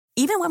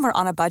Even when we're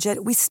on a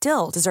budget, we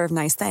still deserve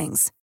nice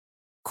things.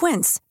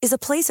 Quince is a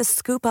place to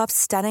scoop up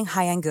stunning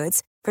high-end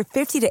goods for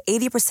 50 to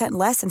 80%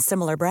 less than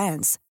similar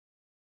brands.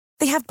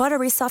 They have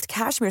buttery soft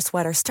cashmere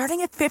sweaters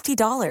starting at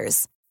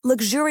 $50,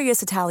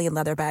 luxurious Italian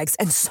leather bags,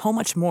 and so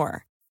much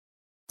more.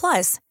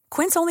 Plus,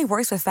 Quince only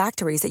works with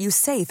factories that use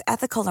safe,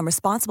 ethical, and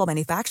responsible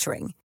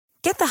manufacturing.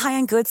 Get the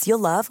high-end goods you'll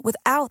love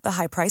without the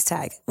high price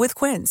tag with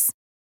Quince.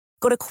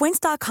 Go to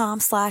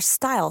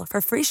quince.com/style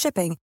for free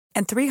shipping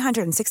and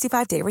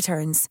 365-day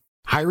returns.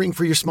 Hiring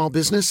for your small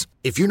business?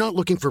 If you're not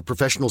looking for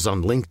professionals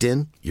on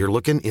LinkedIn, you're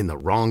looking in the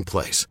wrong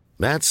place.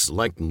 That's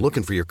like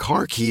looking for your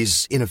car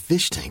keys in a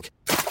fish tank.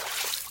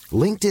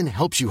 LinkedIn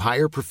helps you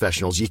hire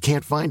professionals you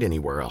can't find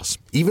anywhere else,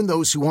 even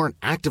those who aren't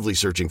actively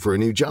searching for a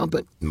new job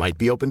but might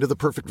be open to the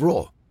perfect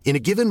role. In a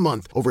given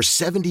month, over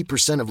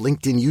 70% of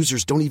LinkedIn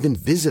users don't even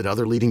visit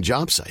other leading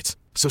job sites.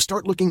 So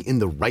start looking in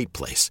the right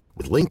place.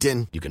 With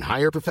LinkedIn, you can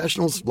hire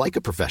professionals like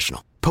a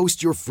professional.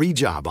 Post your free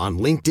job on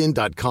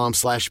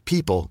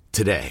linkedin.com/people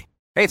today.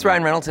 Hey, it's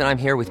Ryan Reynolds, and I'm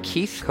here with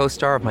Keith,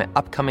 co-star of my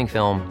upcoming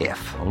film,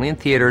 If, only in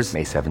theaters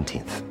May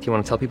 17th. Do you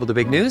want to tell people the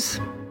big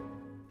news?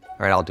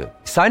 All right, I'll do it.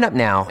 Sign up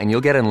now and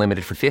you'll get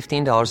unlimited for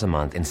 $15 a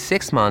month and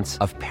 6 months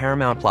of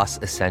Paramount Plus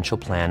Essential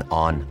Plan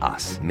on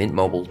us.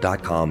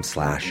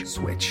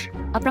 MintMobile.com/switch.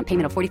 Upfront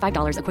payment of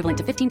 $45 equivalent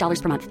to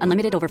 $15 per month.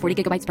 Unlimited over 40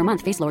 gigabytes per month.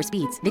 Face lower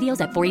speeds.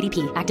 Videos at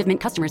 480p. Active Mint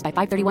customers by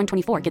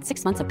 531.24 get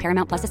 6 months of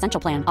Paramount Plus Essential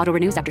Plan. Auto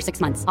renews after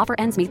 6 months. Offer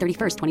ends May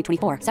 31st,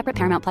 2024. Separate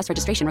Paramount Plus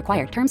registration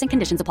required. Terms and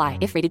conditions apply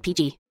if rated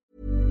PG.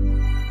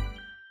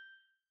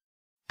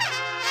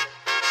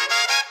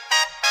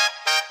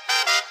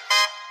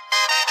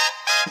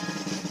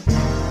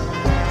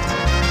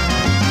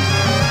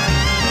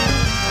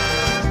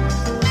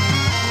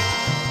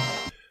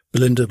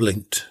 Belinda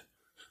blinked,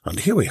 and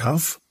here we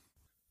have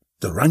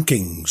the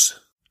rankings.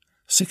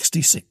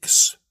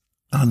 66.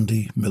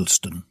 Andy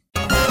Milston.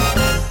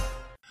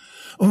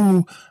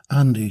 Oh,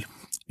 Andy,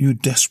 you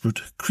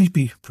desperate,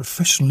 creepy,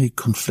 professionally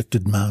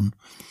conflicted man.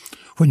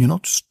 When you're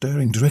not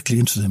staring directly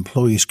into the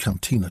employees'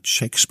 canteen at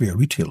Shakespeare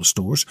retail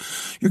stores,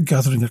 you're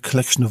gathering a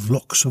collection of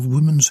locks of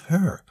women's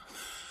hair.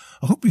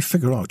 I hope you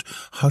figure out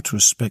how to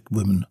respect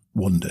women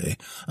one day,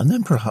 and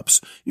then perhaps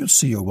you'll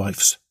see your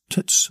wife's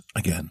tits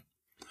again.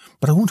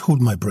 But I won't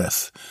hold my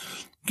breath.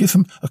 Give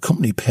him a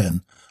company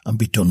pen and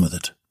be done with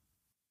it.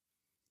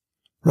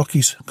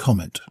 Rocky's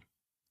comment.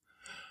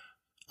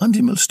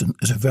 Andy Milston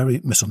is a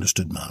very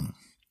misunderstood man,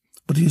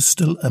 but he is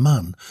still a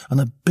man and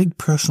a big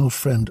personal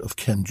friend of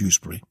Ken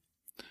Dewsbury.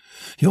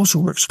 He also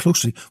works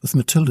closely with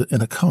Matilda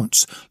in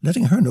accounts,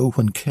 letting her know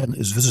when Ken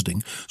is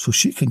visiting so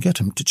she can get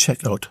him to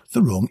check out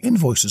the wrong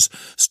invoices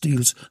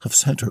Steeles have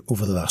sent her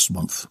over the last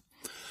month.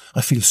 I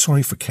feel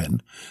sorry for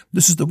Ken.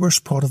 This is the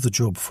worst part of the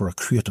job for a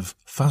creative,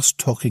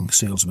 fast-talking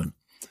salesman.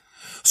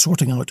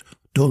 Sorting out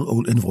dull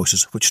old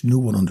invoices which no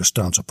one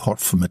understands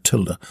apart from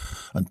Matilda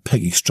and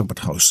Peggy Strumpet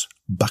House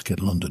back in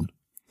London.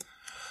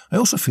 I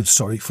also feel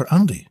sorry for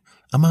Andy,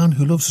 a man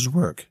who loves his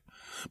work,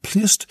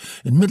 placed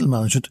in middle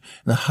management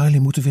in a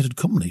highly motivated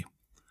company.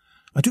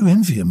 I do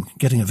envy him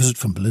getting a visit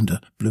from Belinda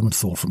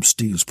Blumenthal from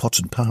Steele's Pots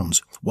and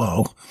Pans.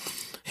 Wow,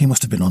 he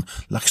must have been on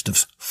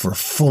laxatives for a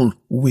full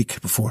week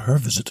before her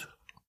visit.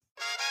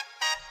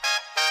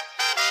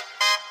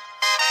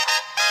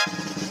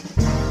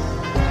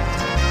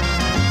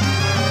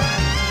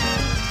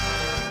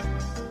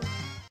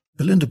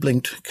 Belinda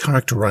Blinked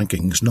Character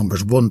Rankings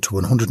numbers 1 to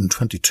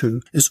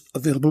 122 is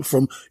available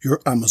from your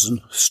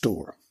Amazon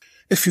store.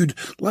 If you'd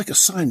like a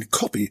signed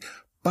copy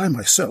by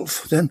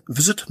myself, then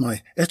visit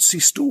my Etsy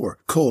store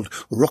called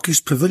Rocky's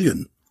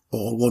Pavilion.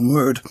 All one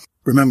word.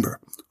 Remember,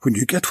 when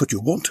you get what you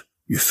want,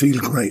 you feel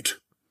great.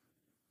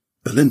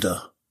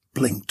 Belinda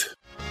Blinked.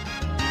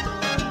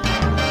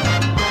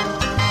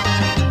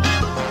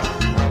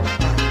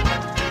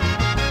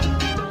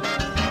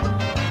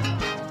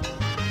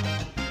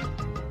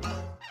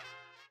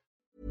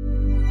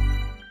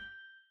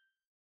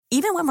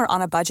 Even when we're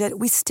on a budget,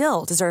 we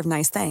still deserve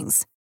nice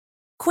things.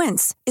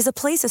 Quince is a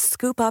place to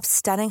scoop up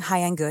stunning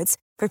high-end goods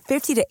for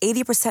 50 to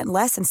 80%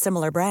 less than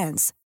similar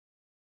brands.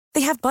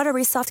 They have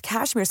buttery soft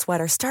cashmere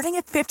sweaters starting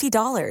at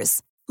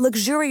 $50,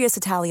 luxurious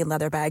Italian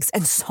leather bags,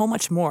 and so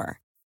much more.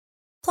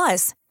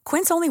 Plus,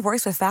 Quince only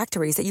works with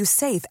factories that use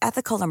safe,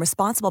 ethical, and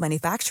responsible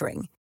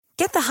manufacturing.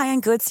 Get the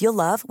high-end goods you'll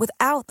love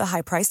without the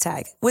high price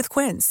tag with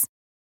Quince.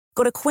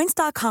 Go to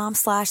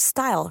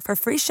quince.com/style for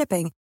free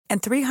shipping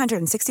and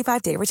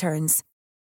 365-day returns.